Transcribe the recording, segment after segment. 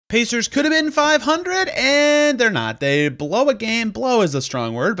Pacers could have been 500, and they're not. They blow a game. Blow is a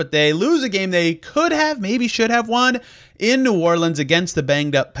strong word, but they lose a game they could have, maybe should have won in New Orleans against the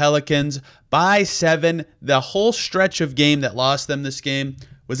banged-up Pelicans by 7. The whole stretch of game that lost them this game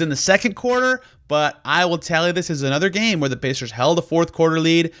was in the second quarter, but I will tell you, this is another game where the Pacers held a fourth quarter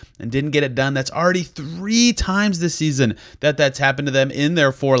lead and didn't get it done. That's already 3 times this season that's happened to them in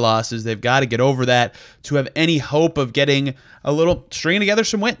their 4 losses. They've got to get over that to have any hope of getting a little, stringing together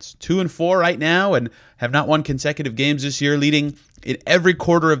some wins. 2-4 right now, and have not won consecutive games this year, leading in every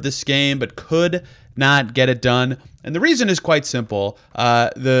quarter of this game, but could not get it done. And the reason is quite simple.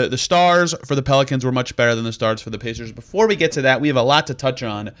 The stars for the Pelicans were much better than the stars for the Pacers. Before we get to that, we have a lot to touch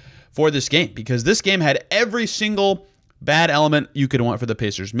on for this game, because this game had every single bad element you could want for the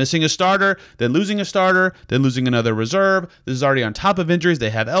Pacers. Missing a starter, then losing a starter, then losing another reserve. This is already on top of injuries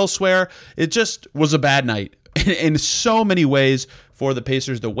they have elsewhere. It just was a bad night in so many ways for the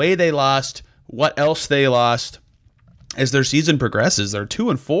Pacers. The way they lost, what else they lost. As their season progresses, they're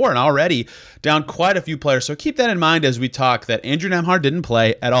 2-4 and already down quite a few players. So keep that in mind as we talk that Andrew Nembhard didn't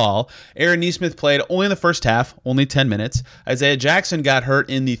play at all. Aaron Nesmith played only in the first half, only 10 minutes. Isaiah Jackson got hurt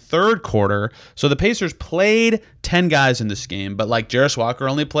in the third quarter. So the Pacers played 10 guys in this game, but like Jarris Walker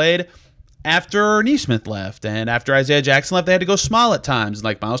only played after Nesmith left, and after Isaiah Jackson left, they had to go small at times.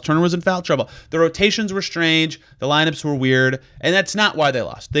 Like Miles Turner was in foul trouble. The rotations were strange. The lineups were weird, and that's not why they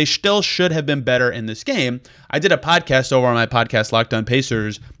lost. They still should have been better in this game. I did a podcast over on my podcast, Locked On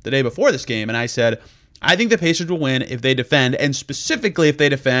Pacers, the day before this game, and I said, I think the Pacers will win if they defend, and specifically if they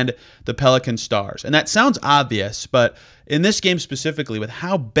defend the Pelican Stars. And that sounds obvious, but in this game specifically, with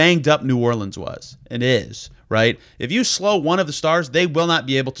how banged up New Orleans was, and is, right? If you slow one of the Stars, they will not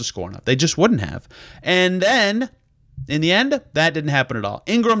be able to score enough. They just wouldn't have. And then, in the end, that didn't happen at all.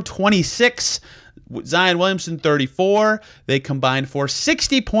 Ingram, 26. Zion Williamson, 34. They combined for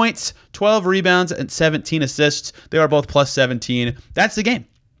 60 points, 12 rebounds, and 17 assists. They are both plus 17. That's the game.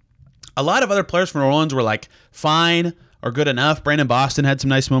 A lot of other players from New Orleans were like fine or good enough. Brandon Boston had some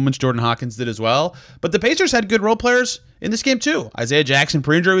nice moments. Jordan Hawkins did as well. But the Pacers had good role players in this game too. Isaiah Jackson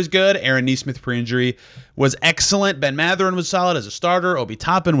pre-injury was good. Aaron Nesmith pre-injury was excellent. Ben Mathurin was solid as a starter. Obi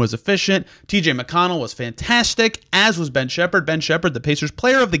Toppin was efficient. TJ McConnell was fantastic, as was Ben Shepherd. Ben Shepherd, the Pacers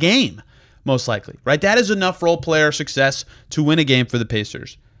player of the game, most likely. Right? That is enough role player success to win a game for the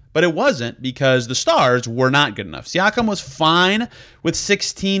Pacers. But it wasn't, because the Stars were not good enough. Siakam was fine with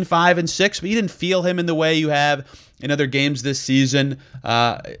 16, 5, and 6, but you didn't feel him in the way you have in other games this season.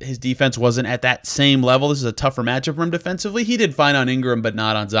 His defense wasn't at that same level. This is a tougher matchup for him defensively. He did fine on Ingram, but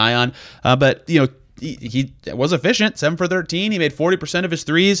not on Zion. But, you know, he was efficient, 7 for 13. He made 40% of his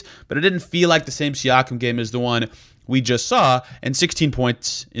threes, but it didn't feel like the same Siakam game as the one we just saw, and 16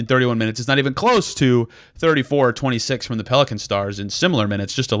 points in 31 minutes is not even close to 34 or 26 from the Pelican Stars in similar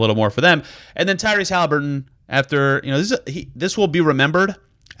minutes, just a little more for them. And then Tyrese Halliburton, after, you know, this will be remembered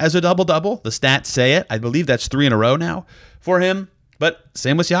as a double-double. The stats say it. I believe that's 3 in a row now for him. But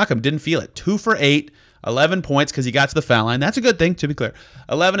same with Siakam, didn't feel it. 2 for 8, 11 points because he got to the foul line. That's a good thing, to be clear.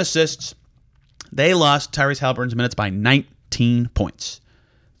 11 assists. They lost Tyrese Halliburton's minutes by 19 points.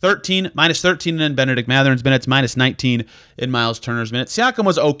 Minus 13 in Benedict Mathurin's minutes, minus 19 in Miles Turner's minutes. Siakam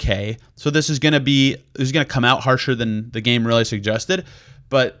was okay, so this is going to come out harsher than the game really suggested.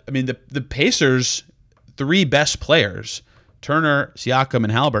 But, I mean, the Pacers' 3 best players, Turner, Siakam,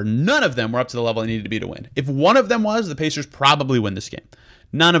 and Halliburton, none of them were up to the level they needed to be to win. If one of them was, the Pacers probably win this game.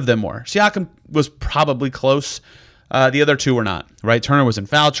 None of them were. Siakam was probably close. The other 2 were not, right? Turner was in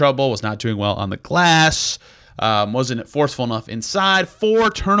foul trouble, was not doing well on the glass. Wasn't forceful enough inside.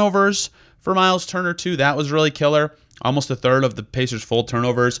 4 turnovers for Miles Turner, too. That was really killer. Almost a third of the Pacers' full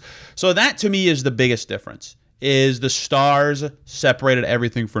turnovers. So that, to me, is the biggest difference, is the Stars separated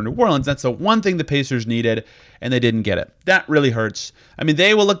everything for New Orleans. That's the one thing the Pacers needed, and they didn't get it. That really hurts. I mean,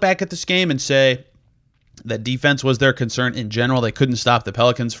 they will look back at this game and say that defense was their concern in general. They couldn't stop the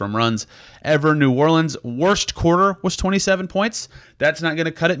Pelicans from runs ever. New Orleans' worst quarter was 27 points. That's not going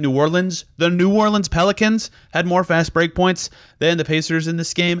to cut it. The New Orleans Pelicans had more fast break points than the Pacers in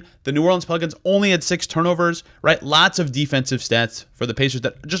this game. The New Orleans Pelicans only had 6 turnovers, right? Lots of defensive stats for the Pacers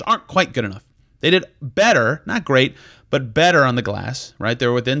that just aren't quite good enough. They did better, not great, but better on the glass, right? They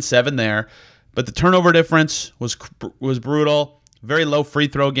were within 7 there, but the turnover difference was brutal. Very low free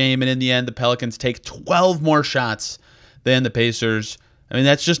throw game, and in the end, the Pelicans take 12 more shots than the Pacers. I mean,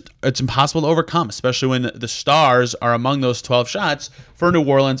 it's impossible to overcome, especially when the Stars are among those 12 shots for New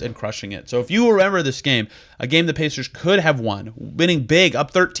Orleans and crushing it. So if you remember this game, a game the Pacers could have won, winning big, up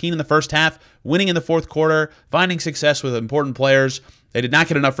 13 in the first half, winning in the fourth quarter, finding success with important players, They did not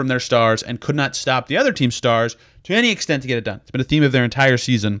get enough from their stars and could not stop the other team's stars to any extent to get it done. It's been a theme of their entire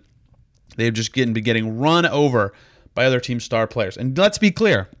season. They've just been getting run over by other team star players. And let's be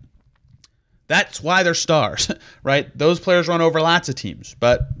clear, that's why they're stars, right? Those players run over lots of teams.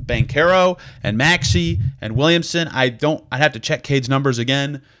 But Banchero and Maxey and Williamson, I'd have to check Cade's numbers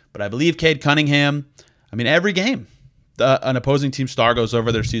again, but I believe Cade Cunningham, every game, an opposing team star goes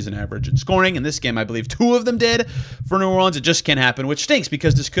over their season average in scoring. In this game, I believe 2 of them did for New Orleans. It just can't happen, which stinks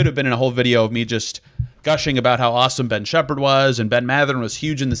because this could have been in a whole video of me just gushing about how awesome Ben Shepherd was, and Ben Mathurin was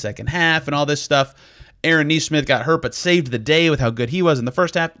huge in the second half and all this stuff. Aaron Nesmith got hurt but saved the day with how good he was in the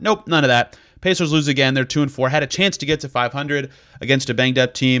first half. Nope, none of that. Pacers lose again. They're 2-4. Had a chance to get to 500 against a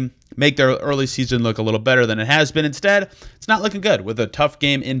banged-up team, make their early season look a little better than it has been. Instead, it's not looking good with a tough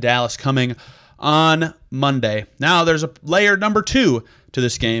game in Dallas coming on Monday. Now, there's a layer number 2 to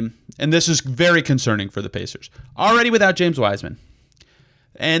this game, and this is very concerning for the Pacers. Already without James Wiseman.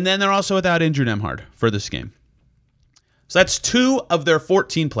 And then they're also without Andrew Nembhard for this game. So that's 2 of their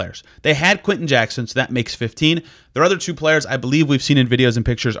 14 players. They had Quentin Jackson, so that makes 15. Their other 2 players, I believe we've seen in videos and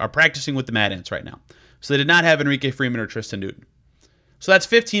pictures, are practicing with the Mad Ants right now. So they did not have Enrique Freeman or Tristan Newton. So that's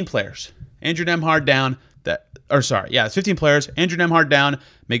 15 players. Andrew Nembhard down. It's 15 players. Andrew Nembhard down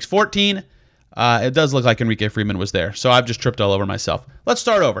makes 14. It does look like Enrique Freeman was there, so I've just tripped all over myself. Let's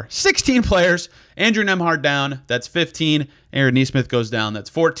start over. 16 players. Andrew Nembhard down. That's 15. Aaron Nesmith goes down. That's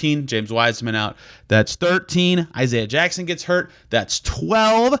 14. James Wiseman out. That's 13. Isaiah Jackson gets hurt. That's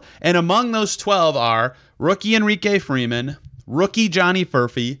 12. And among those 12 are rookie Enrique Freeman, rookie Johnny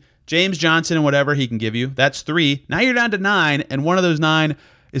Furphy, James Johnson, and whatever he can give you. That's 3. Now you're down to 9, and one of those 9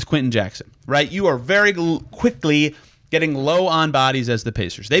 is Quentin Jackson, right? You are very quickly getting low on bodies as the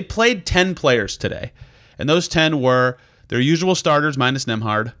Pacers. They played 10 players today, and those 10 were their usual starters minus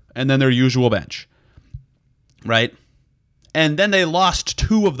Nembhard, and then their usual bench, right? And then they lost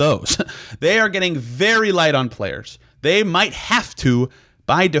 2 of those. They are getting very light on players. They might have to,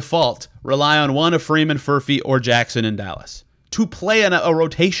 by default, rely on one of Freeman, Furphy, or Jackson in Dallas to play in a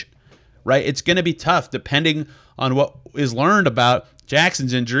rotation, right? It's going to be tough depending on what is learned about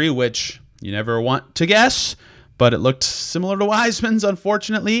Jackson's injury, which you never want to guess, but it looked similar to Wiseman's,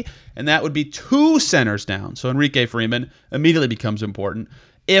 unfortunately, and that would be 2 centers down. So Enrique Freeman immediately becomes important.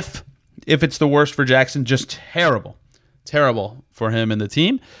 If it's the worst for Jackson, just terrible for him and the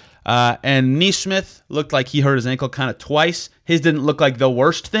team. And Nesmith looked like he hurt his ankle kind of twice. His didn't look like the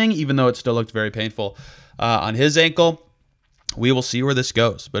worst thing, even though it still looked very painful on his ankle. We will see where this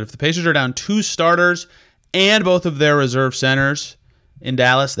goes. But if the Pacers are down 2 starters and both of their reserve centers in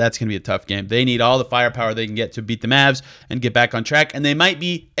Dallas, that's going to be a tough game. They need all the firepower they can get to beat the Mavs and get back on track, and they might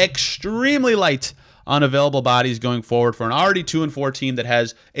be extremely light on available bodies going forward for an already 2-4 team that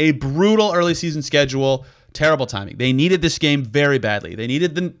has a brutal early season schedule. Terrible timing. They needed this game very badly. They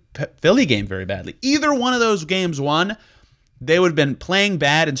needed the Philly game very badly. Either one of those games won, they would have been playing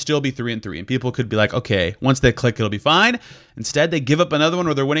bad and still be 3-3, and people could be like, okay, once they click, it'll be fine. Instead, they give up another one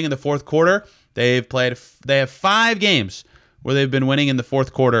where they're winning in the fourth quarter. They have 5 games where they've been winning in the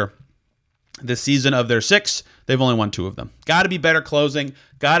fourth quarter this season. Of their 6, they've only won 2 of them. Got to be better closing.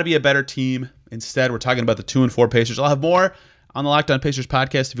 Got to be a better team. Instead, we're talking about the 2-4 Pacers. I'll have more on the Locked On Pacers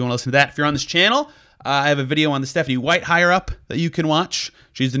podcast if you want to listen to that. If you're on this channel, I have a video on the Stephanie White hire-up that you can watch.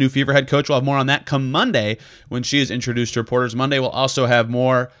 She's the new Fever head coach. We'll have more on that come Monday when she is introduced to reporters. Monday, we'll also have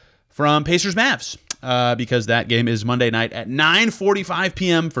more from Pacers Mavs because that game is Monday night at 9:45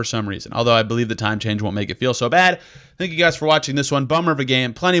 p.m. for some reason, although I believe the time change won't make it feel so bad. Thank you guys for watching this one. Bummer of a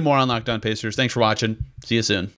game. Plenty more on Locked On Pacers. Thanks for watching. See you soon.